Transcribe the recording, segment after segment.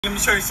Let me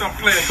show you some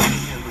players.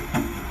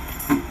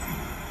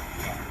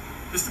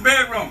 It's the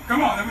bedroom.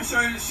 Come on, let me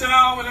show you the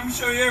shower. Let me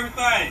show you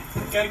everything.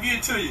 Gotta get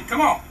it to you. Come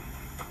on.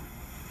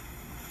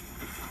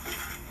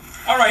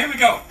 All right, here we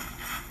go.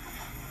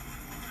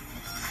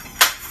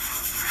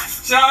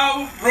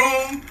 Shower,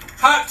 room,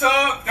 hot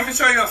tub. Let me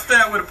show you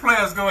upstairs where the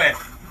players go at.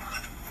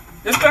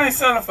 This thing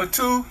selling for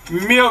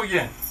 $2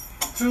 million.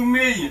 $2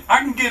 million. I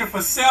can get it for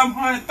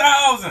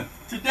 $700,000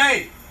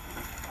 today.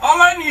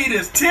 All I need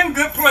is 10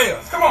 good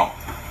players. Come on.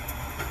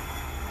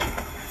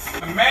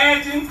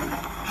 Imagine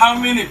how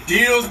many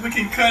deals we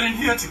can cut in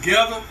here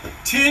together.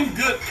 10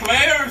 good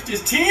players,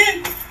 just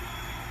 10?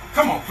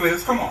 Come on,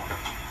 players, come on.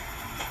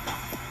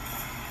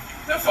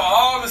 That's for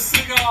all the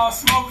cigar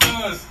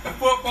smokers, the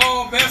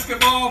football,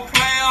 basketball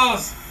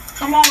players.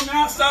 Come on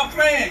now, stop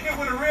playing. Get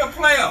with a real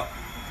player.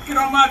 Get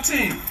on my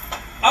team.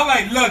 I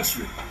like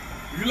luxury.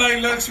 If you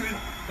like luxury,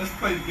 let's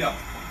play together.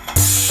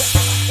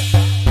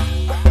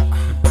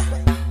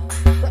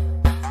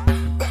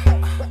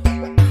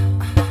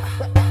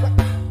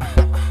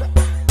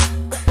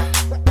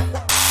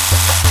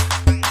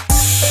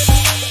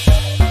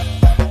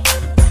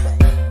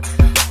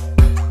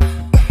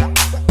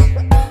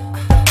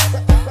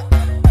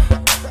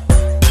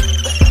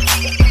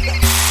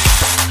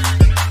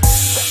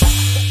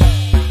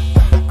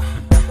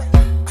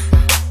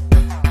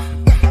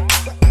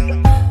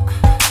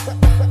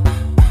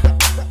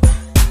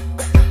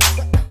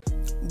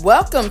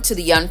 Welcome to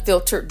the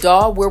Unfiltered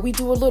Doll, where we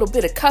do a little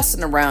bit of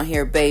cussing around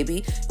here,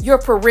 baby. Your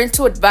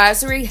parental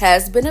advisory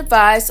has been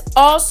advised.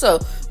 Also,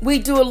 we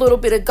do a little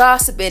bit of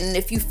gossiping, and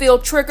if you feel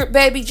triggered,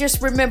 baby,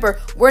 just remember,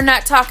 we're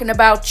not talking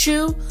about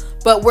you,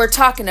 but we're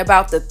talking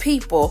about the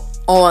people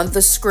on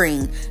the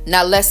screen.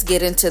 Now, let's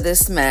get into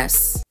this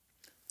mess.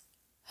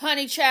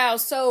 Honey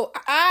child, so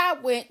I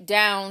went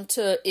down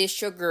to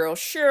It's Your Girl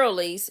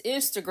Shirley's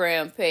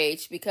Instagram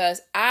page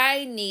because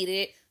I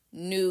needed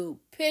new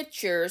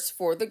pictures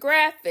for the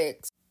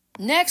graphics.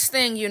 Next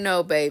thing you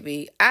know,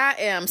 baby, I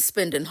am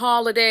spending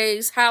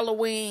holidays,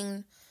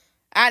 Halloween.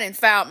 I done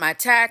filed my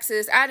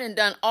taxes. I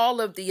done all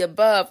of the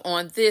above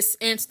on this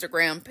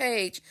Instagram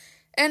page.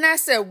 And I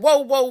said,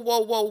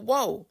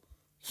 whoa.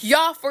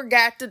 Y'all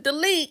forgot to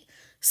delete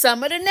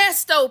some of the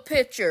Nesto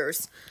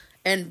pictures.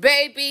 And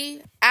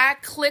baby, I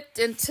clicked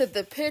into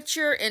the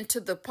picture, into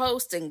the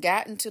post, and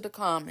got into the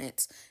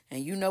comments.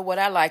 And you know what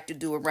I like to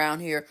do around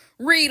here.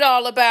 Read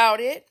all about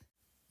it.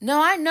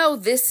 Now, I know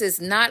this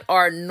is not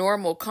our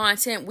normal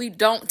content. We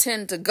don't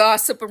tend to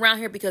gossip around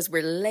here because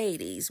we're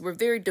ladies. We're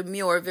very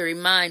demure, very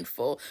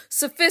mindful,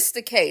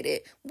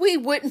 sophisticated. We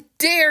wouldn't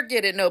dare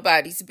get in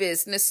nobody's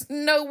business.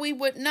 No, we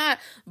would not.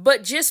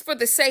 But just for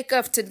the sake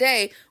of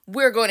today,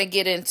 we're going to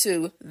get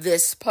into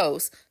this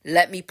post.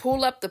 Let me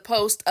pull up the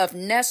post of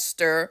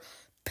Nesto,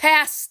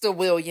 Pastor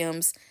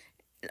Williams,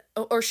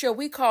 or shall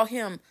we call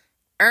him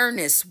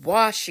Ernest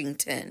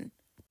Washington?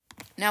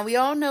 Now, we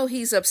all know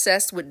he's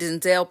obsessed with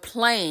Denzel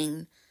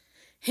playing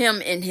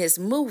him in his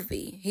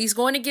movie. He's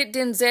going to get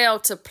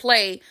Denzel to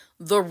play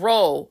the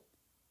role.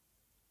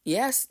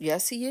 Yes,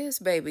 he is,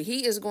 baby.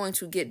 He is going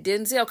to get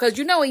Denzel because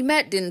you know he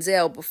met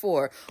Denzel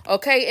before.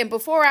 Okay, and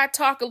before I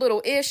talk a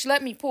little ish,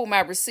 let me pull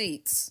my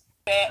receipts.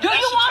 Do you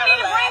want me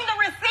to bring the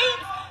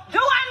receipts? Do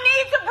I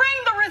need to bring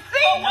the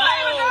receipts,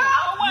 baby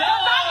girl?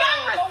 Because I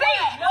got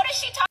receipts. What is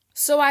she talking?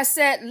 So I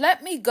said,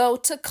 let me go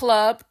to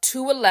Club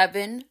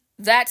 211.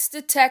 That's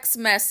the text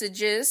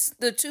messages,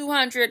 the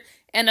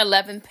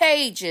 211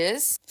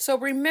 pages. So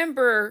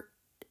remember,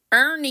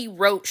 Ernie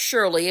wrote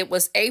Shirley. It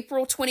was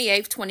April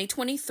 28th,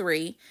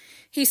 2023.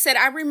 He said,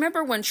 I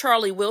remember when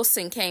Charlie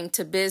Wilson came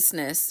to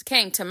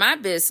my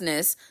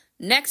business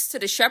next to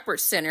the Shepherd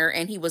Center,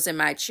 and he was in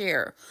my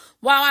chair.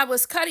 While I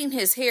was cutting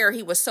his hair,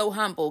 he was so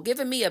humble,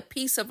 giving me a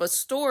piece of a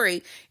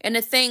story and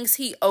the things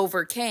he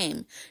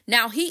overcame.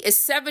 Now he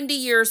is 70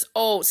 years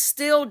old,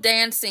 still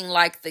dancing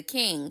like the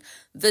king.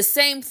 The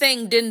same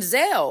thing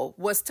Denzel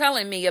was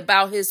telling me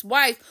about his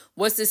wife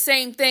was the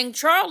same thing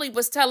Charlie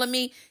was telling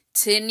me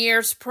 10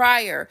 years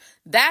prior.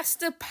 That's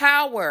the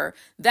power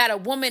that a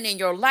woman in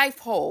your life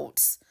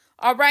holds.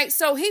 All right,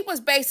 so he was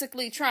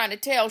basically trying to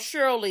tell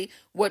Shirley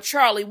what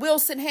Charlie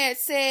Wilson had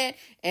said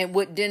and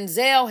what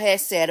Denzel had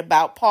said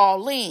about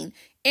Pauline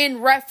in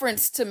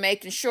reference to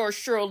making sure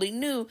Shirley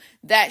knew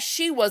that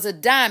she was a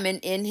diamond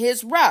in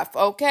his rough,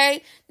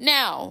 okay?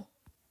 Now,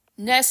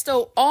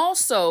 Nesto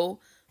also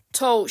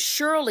told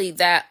Shirley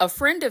that a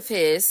friend of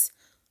his,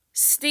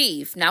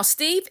 Steve. Now,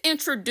 Steve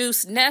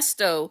introduced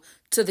Nesto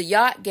to the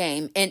yacht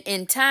game, and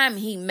in time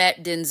he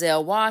met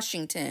Denzel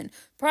Washington.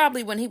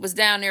 Probably when he was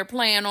down there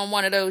playing on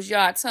one of those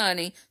yachts,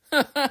 honey.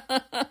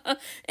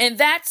 And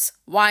that's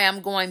why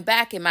I'm going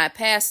back in my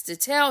past to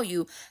tell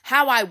you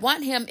how I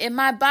want him in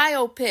my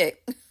biopic.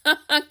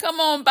 Come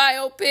on,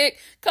 biopic.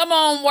 Come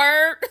on,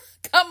 word.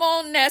 Come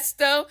on,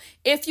 Nesto.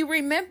 If you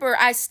remember,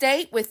 I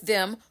stayed with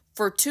them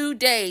for 2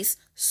 days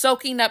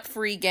soaking up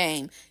free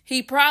game.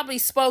 He probably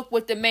spoke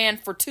with the man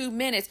for 2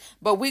 minutes,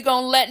 but we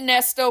gonna let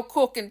Nesto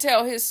cook and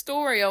tell his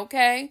story,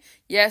 okay?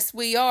 Yes,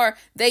 we are.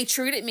 They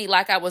treated me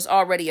like I was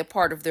already a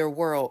part of their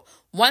world.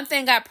 One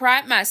thing I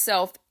pride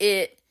myself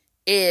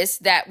is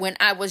that when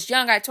I was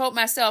young, I told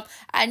myself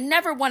I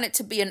never wanted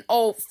to be an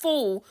old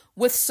fool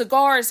with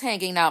cigars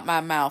hanging out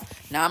my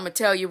mouth. Now, I'm going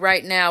to tell you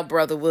right now,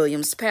 Brother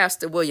Williams,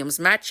 Pastor Williams,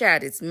 my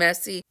chat is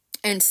messy.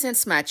 And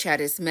since my chat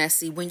is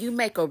messy, when you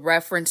make a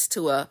reference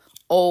to a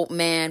old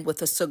man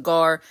with a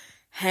cigar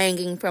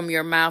hanging from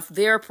your mouth,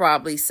 they're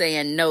probably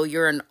saying, no,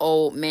 you're an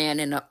old man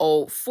and an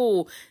old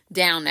fool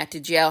down at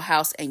the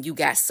jailhouse and you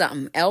got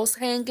something else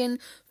hanging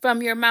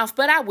from your mouth.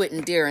 But I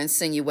wouldn't dare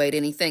insinuate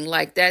anything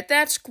like that.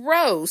 That's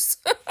gross.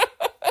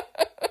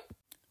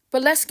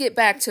 But let's get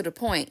back to the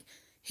point.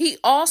 He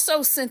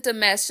also sent a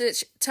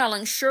message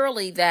telling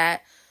Shirley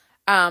that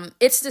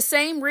it's the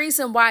same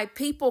reason why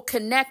people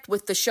connect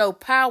with the show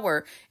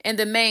Power and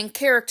the main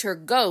character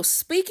Ghost.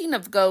 Speaking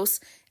of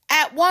Ghost,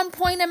 at one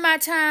point in my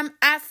time,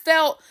 I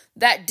felt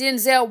that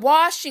Denzel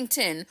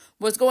Washington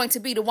was going to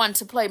be the one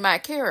to play my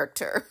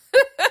character.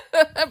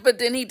 But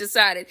then he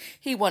decided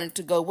he wanted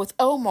to go with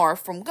Omar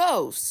from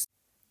Ghost.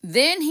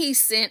 Then he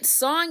sent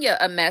Sonya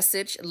a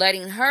message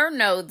letting her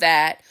know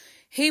that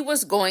he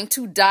was going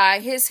to dye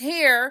his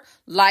hair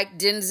like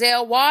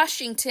Denzel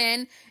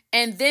Washington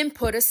and then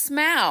put a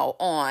smile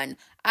on.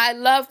 I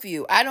love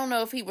you. I don't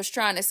know if he was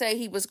trying to say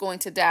he was going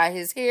to dye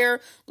his hair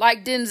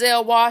like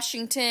Denzel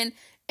Washington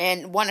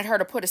and wanted her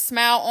to put a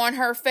smile on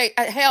her face.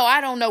 Hell,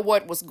 I don't know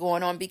what was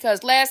going on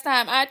because last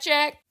time I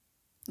checked,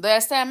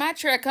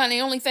 honey,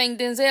 the only thing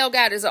Denzel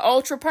got is an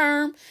ultra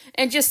perm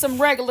and just some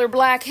regular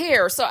black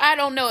hair. So I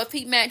don't know if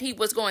he meant he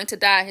was going to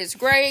dye his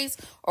grays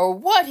or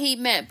what he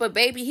meant. But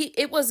baby,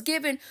 it was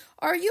given,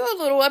 are you a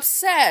little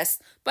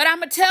obsessed? But I'm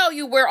going to tell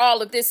you where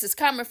all of this is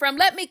coming from.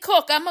 Let me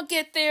cook. I'm going to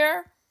get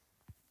there.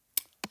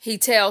 He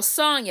tells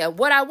Sonya,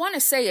 what I want to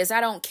say is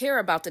I don't care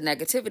about the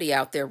negativity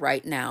out there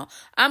right now.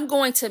 I'm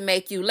going to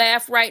make you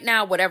laugh right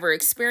now. Whatever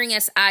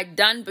experience I'd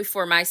done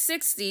before my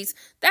 60s,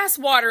 that's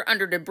water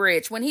under the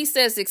bridge. When he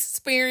says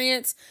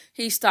experience,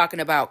 he's talking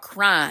about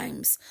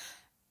crimes.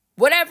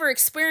 Whatever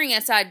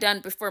experience I'd done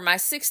before my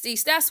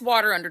 60s, that's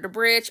water under the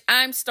bridge.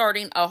 I'm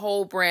starting a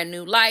whole brand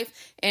new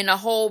life and a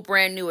whole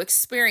brand new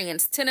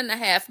experience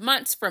 10.5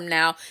 months from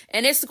now.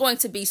 And it's going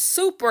to be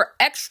super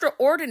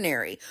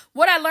extraordinary.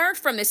 What I learned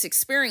from this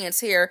experience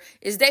here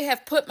is they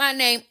have put my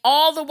name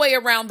all the way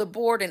around the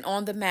board and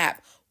on the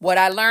map. What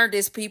I learned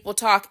is people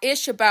talk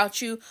ish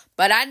about you,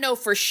 but I know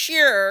for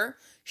sure,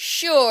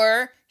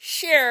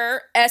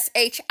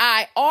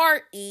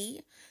 S-H-I-R-E,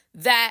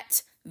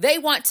 that they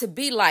want to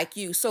be like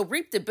you. So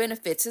reap the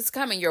benefits. It's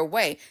coming your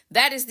way.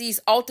 That is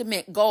these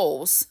ultimate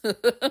goals.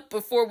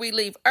 Before we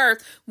leave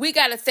Earth, we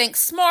got to think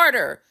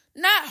smarter,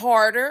 not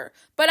harder.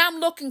 But I'm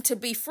looking to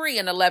be free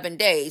in 11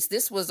 days.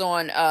 This was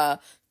on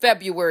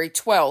February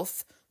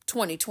 12th,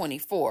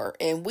 2024.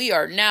 And we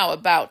are now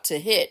about to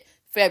hit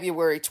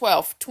February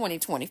 12th,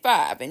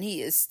 2025. And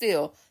he is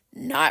still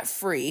not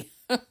free.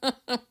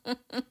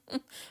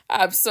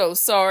 I'm so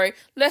sorry.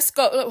 Let's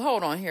go.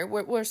 Hold on here.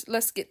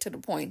 Let's get to the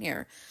point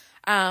here.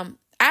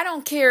 I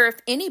don't care if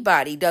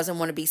anybody doesn't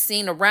want to be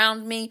seen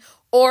around me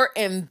or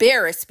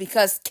embarrassed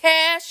because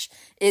cash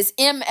is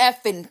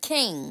MFing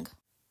king.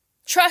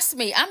 Trust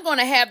me, I'm going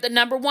to have the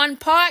 #1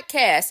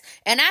 podcast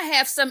and I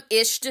have some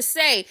ish to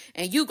say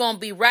and you going to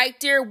be right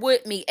there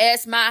with me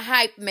as my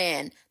hype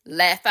man.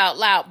 Laugh out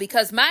loud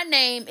because my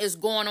name is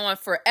going on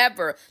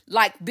forever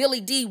like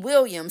Billy D.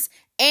 Williams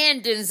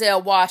and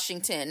Denzel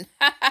Washington.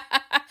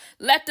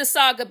 Let the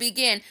saga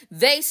begin.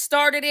 They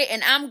started it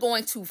and I'm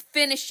going to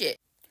finish it.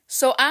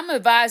 So I'm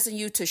advising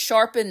you to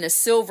sharpen the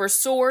silver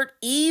sword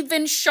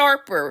even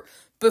sharper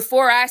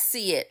before I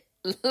see it.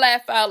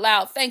 Laugh out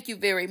loud. Thank you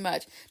very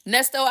much.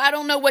 Nesto, I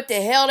don't know what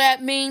the hell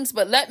that means,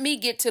 but let me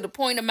get to the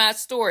point of my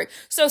story.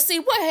 So see,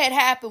 what had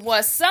happened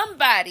was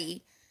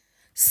somebody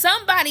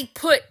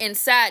put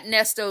inside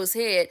Nesto's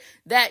head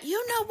that,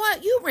 you know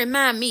what, you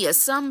remind me of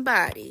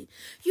somebody.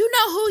 You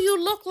know who you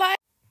look like?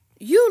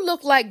 You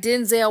look like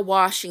Denzel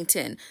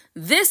Washington.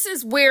 This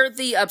is where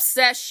the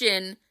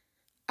obsession,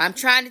 I'm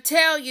trying to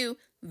tell you,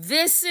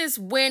 this is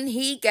when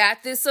he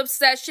got this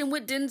obsession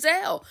with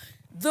Denzel.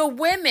 The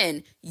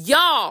women,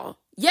 y'all,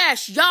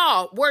 yes,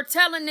 y'all were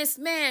telling this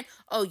man,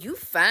 oh, you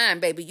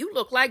fine, baby. You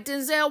look like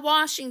Denzel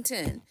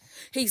Washington.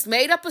 He's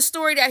made up a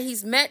story that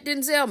he's met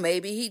Denzel.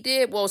 Maybe he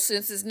did. Well,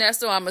 since it's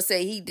Nesto, I'm going to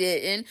say he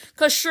didn't.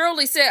 Because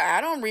Shirley said, I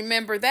don't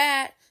remember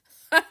that.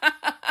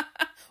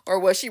 Or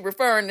was she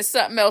referring to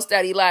something else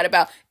that he lied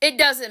about? It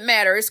doesn't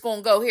matter. It's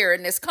going to go here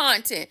in this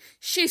content.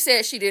 She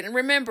said she didn't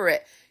remember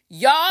it.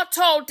 Y'all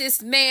told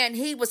this man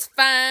he was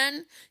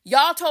fine.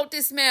 Y'all told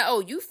this man, oh,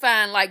 you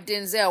fine like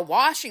Denzel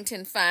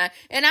Washington fine.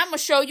 And I'm going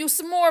to show you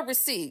some more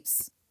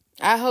receipts.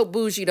 I hope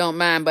Bougie don't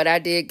mind, but I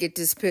did get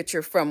this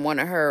picture from one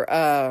of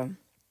her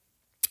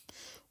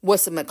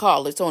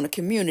it's on a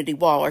community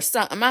wall or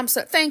something.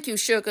 Thank you,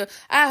 sugar.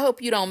 I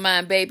hope you don't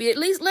mind, baby. At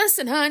least,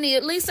 listen, honey,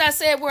 at least I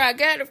said where I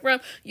got it from.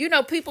 You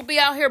know, people be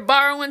out here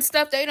borrowing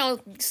stuff. They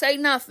don't say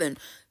nothing.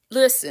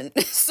 Listen,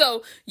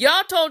 so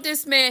y'all told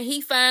this man he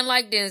fine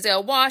like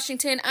Denzel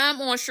Washington. I'm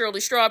on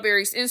Shirley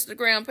Strawberry's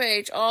Instagram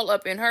page, all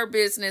up in her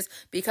business,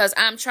 because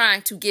I'm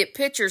trying to get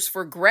pictures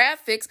for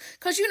graphics,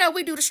 because, you know,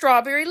 we do the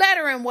strawberry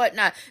letter and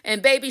whatnot.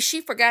 And, baby, she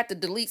forgot to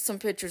delete some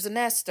pictures of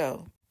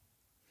Nesto.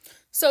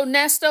 So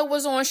Nesto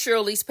was on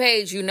Shirley's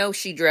page. You know,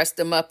 she dressed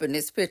him up in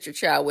this picture,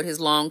 child, with his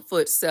long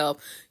foot self.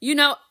 You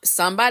know,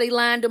 somebody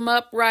lined him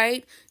up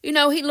right. You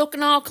know, he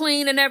looking all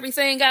clean and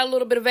everything, got a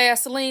little bit of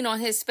Vaseline on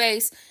his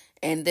face.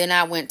 And then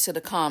I went to the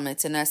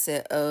comments and I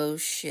said, oh,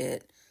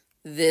 shit,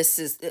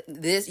 this,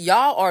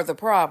 y'all are the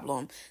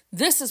problem.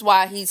 This is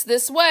why he's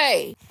this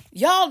way.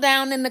 Y'all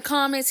down in the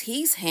comments,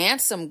 he's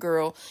handsome,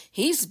 girl.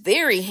 He's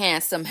very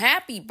handsome.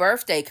 Happy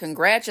birthday.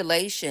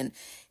 Congratulations.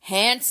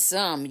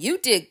 Handsome. You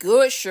did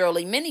good,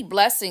 Shirley. Many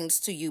blessings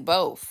to you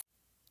both.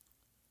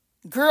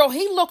 Girl,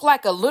 he looked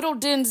like a little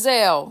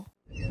Denzel.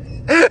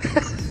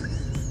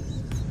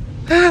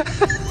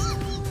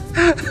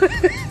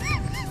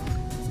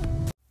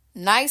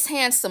 Nice,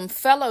 handsome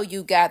fellow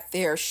you got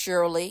there,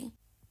 Shirley.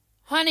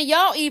 Honey,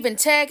 y'all even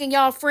tagging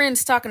y'all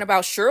friends talking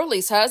about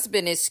Shirley's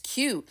husband is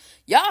cute.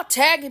 Y'all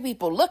tagging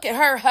people. Look at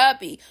her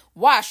hubby.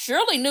 Why,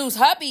 Shirley News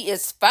hubby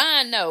is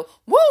fine, though.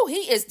 Woo,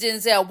 he is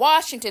Denzel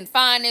Washington,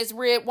 fine as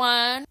red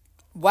wine.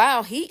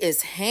 Wow, he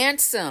is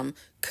handsome.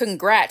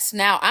 Congrats.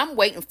 Now, I'm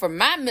waiting for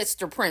my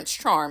Mr. Prince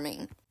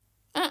Charming.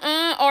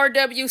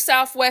 RW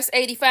Southwest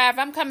 85,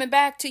 I'm coming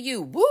back to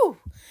you. Woo.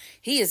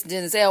 He is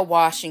Denzel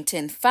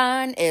Washington,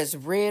 fine as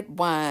red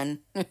wine.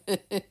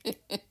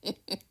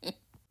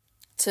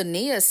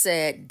 Tania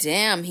said,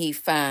 damn, he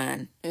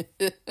fine.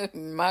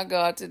 My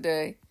God,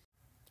 today.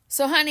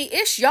 So, honey,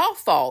 it's y'all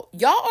fault.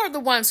 Y'all are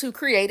the ones who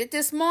created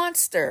this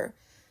monster.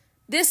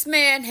 This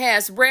man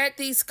has read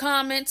these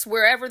comments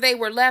wherever they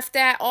were left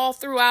at all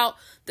throughout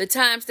the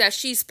times that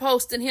she's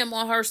posting him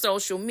on her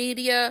social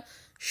media.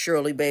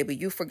 Shirley, baby,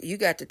 you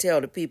got to tell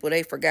the people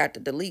they forgot to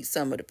delete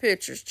some of the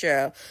pictures,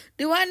 child.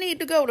 Do I need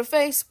to go to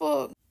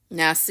Facebook?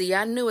 Now, see,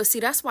 I knew it. See,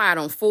 that's why I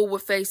don't fool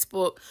with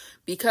Facebook.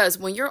 Because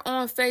when you're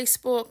on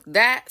Facebook,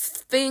 that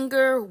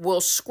finger will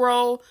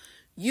scroll.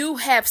 You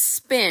have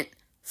spent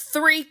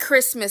 3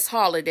 Christmas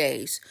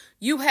holidays.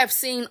 You have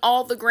seen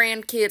all the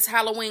grandkids'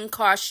 Halloween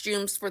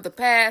costumes for the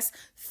past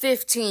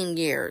 15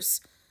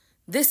 years.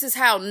 This is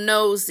how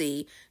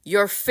nosy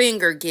your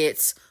finger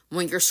gets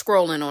when you're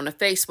scrolling on a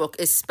Facebook,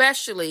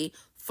 especially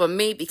for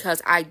me,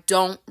 because I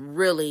don't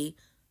really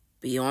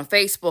be on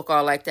Facebook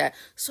all like that.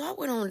 So I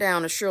went on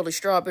down to Shirley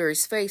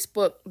Strawberry's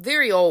Facebook.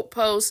 Very old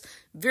posts,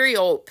 very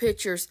old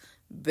pictures.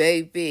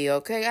 Baby,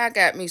 okay, I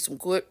got me some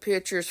good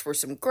pictures for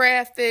some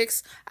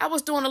graphics. I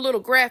was doing a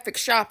little graphic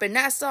shopping,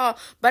 that's all.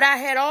 But I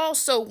had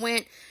also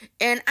went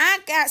and I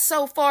got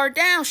so far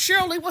down,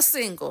 Shirley was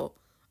single.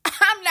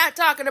 I'm not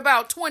talking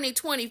about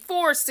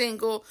 2024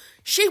 single.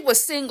 She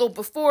was single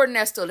before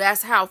Nesto.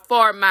 That's how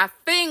far my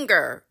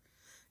finger.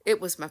 It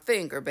was my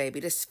finger,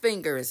 baby. This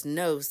finger is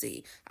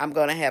nosy. I'm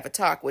going to have a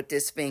talk with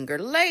this finger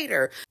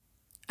later.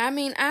 I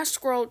mean, I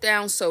scrolled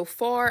down so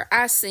far.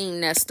 I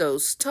seen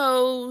Nesto's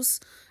toes.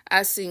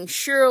 I seen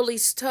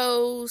Shirley's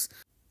toes.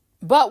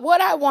 But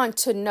what I want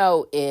to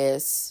know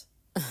is,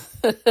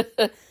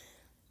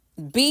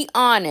 be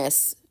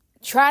honest.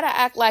 Try to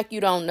act like you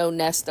don't know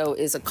Nesto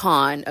is a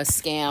con, a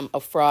scam,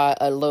 a fraud,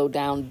 a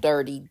low-down,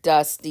 dirty,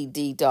 dusty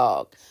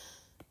D-dog.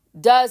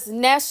 Does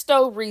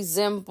Nesto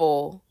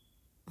resemble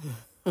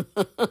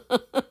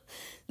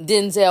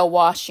Denzel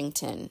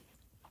Washington?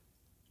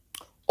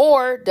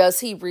 Or does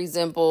he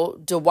resemble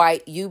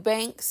Dwight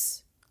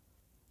Eubanks?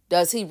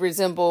 Does he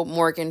resemble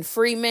Morgan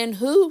Freeman?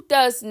 Who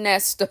does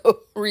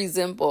Nesto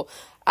resemble?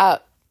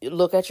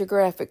 Look at your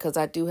graphic, because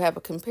I do have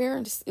a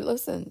comparison.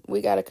 Listen,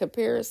 we got a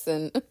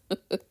comparison.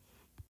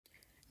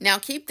 Now,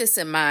 keep this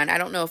in mind. I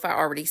don't know if I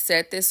already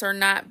said this or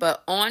not,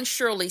 but on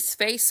Shirley's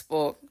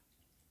Facebook,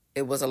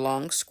 it was a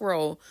long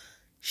scroll.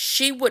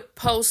 She would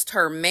post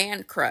her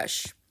man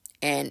crush,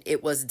 and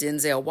it was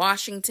Denzel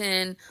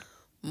Washington,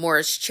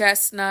 Morris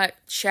Chestnut,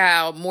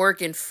 child,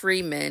 Morgan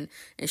Freeman,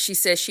 and she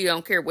says she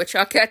don't care what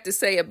y'all got to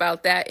say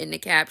about that in the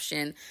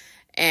caption.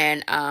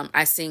 And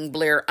I seen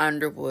Blair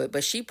Underwood,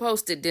 but she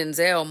posted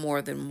Denzel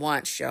more than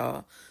once,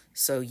 y'all.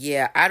 So,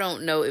 yeah, I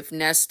don't know if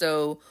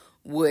Nesto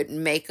would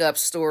make up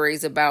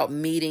stories about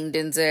meeting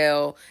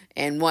Denzel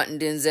and wanting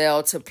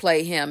Denzel to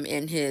play him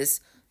in his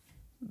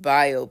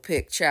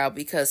biopic, child,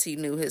 because he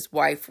knew his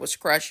wife was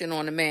crushing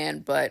on a man.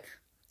 But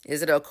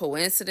is it a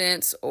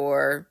coincidence,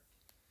 or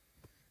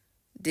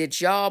did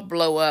y'all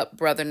blow up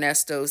Brother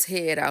Nesto's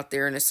head out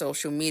there in the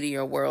social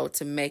media world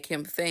to make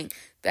him think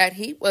that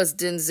he was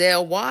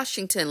Denzel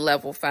Washington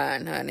level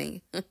fine,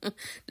 honey?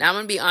 Now, I'm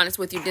going to be honest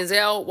with you.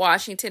 Denzel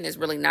Washington is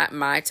really not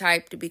my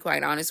type, to be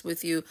quite honest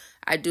with you.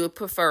 I do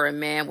prefer a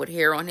man with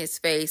hair on his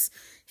face.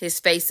 His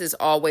face is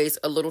always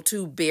a little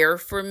too bare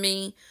for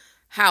me.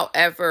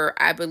 However,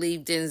 I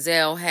believe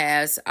Denzel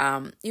has,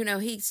 you know,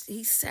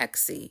 he's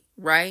sexy,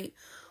 right?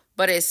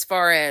 But as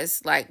far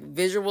as like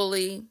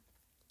visually,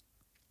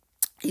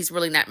 he's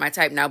really not my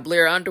type. Now,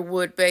 Blair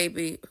Underwood,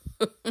 baby.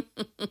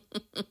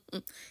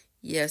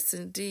 Yes,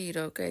 indeed.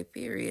 Okay,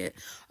 period.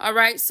 All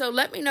right, so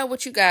let me know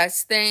what you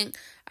guys think.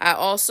 I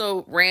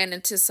also ran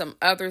into some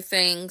other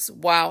things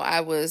while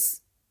I was,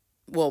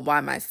 well,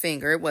 by my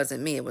finger. It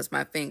wasn't me, it was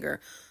my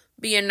finger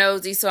being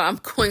nosy. So I'm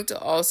going to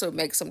also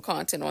make some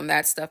content on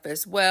that stuff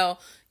as well.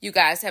 You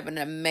guys have an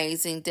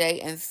amazing day,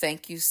 and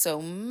thank you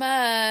so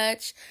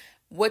much.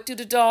 What do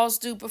the dolls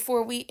do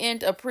before we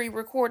end a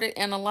pre-recorded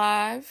and a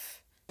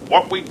live?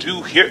 What we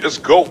do here is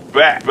go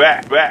back.